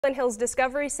Flint Hills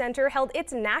Discovery Center held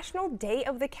its National Day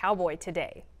of the Cowboy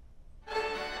today.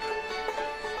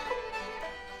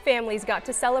 Families got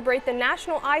to celebrate the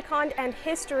national icon and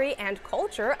history and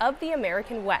culture of the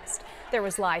American West. There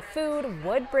was live food,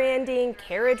 wood branding,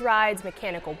 carriage rides,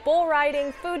 mechanical bull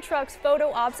riding, food trucks,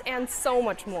 photo ops, and so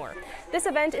much more. This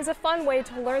event is a fun way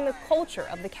to learn the culture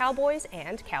of the cowboys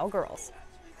and cowgirls.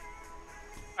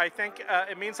 I think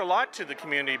it means a lot to the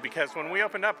community because when we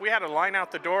opened up, we had a line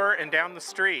out the door and down the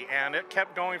street, and it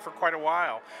kept going for quite a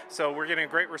while. So we're getting a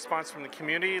great response from the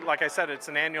community. Like I said, it's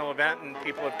an annual event, and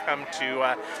people have come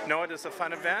to know it as a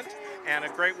fun event and a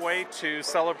great way to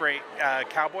celebrate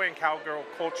cowboy and cowgirl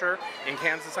culture in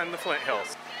Kansas and the Flint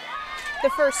Hills. The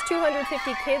first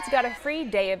 250 kids got a free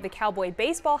Day of the Cowboy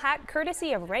baseball hat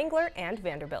courtesy of Wrangler and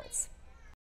Vanderbilt's.